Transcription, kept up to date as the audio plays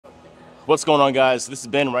What's going on, guys? This is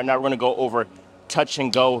Ben. Right now we're going to go over touch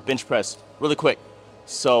and go bench press really quick.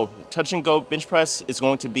 So touch and go bench press is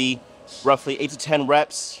going to be roughly 8 to 10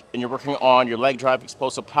 reps, and you're working on your leg drive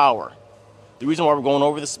explosive power. The reason why we're going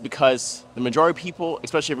over this is because the majority of people,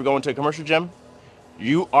 especially if you're going to a commercial gym,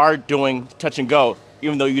 you are doing touch and go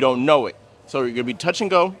even though you don't know it. So you're going to be touch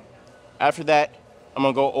and go. After that, I'm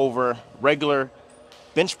going to go over regular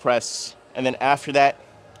bench press, and then after that,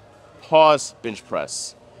 pause bench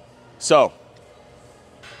press. So,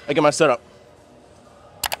 I get my setup.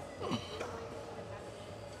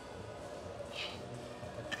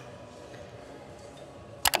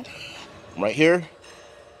 Right here.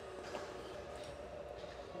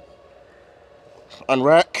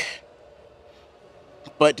 Unrack.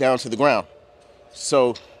 Butt down to the ground.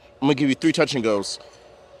 So, I'm gonna give you 3 touch and goes.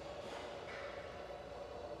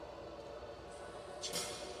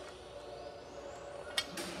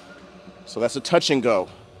 So that's a touch and go.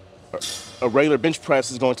 A regular bench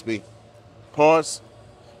press is going to be pause,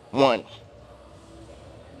 1,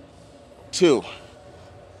 2,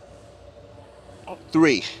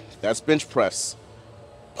 3. That's bench press.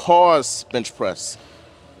 Pause bench press.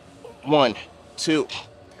 1, 2,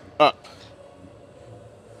 up.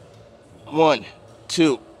 1,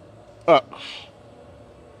 2, up.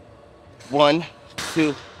 1,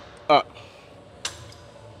 2, up.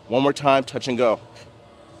 One more time, touch and go.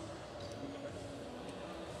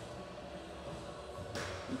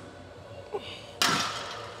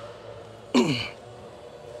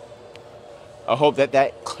 I hope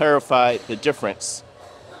that clarified the difference.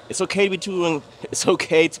 It's okay to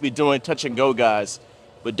be doing touch and go, guys,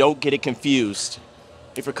 but don't get it confused.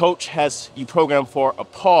 If your coach has you programmed for a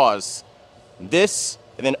pause, this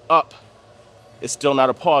and then up is still not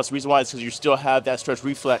a pause. The reason why is because you still have that stretch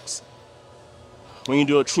reflex. When you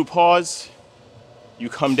do a true pause, you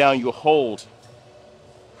come down, you hold,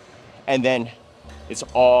 and then it's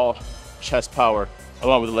all chest power,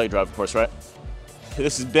 along with the leg drive, of course, right?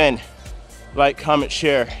 This has been. Like, comment,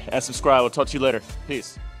 share, and subscribe. I'll talk to you later.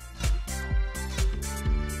 Peace.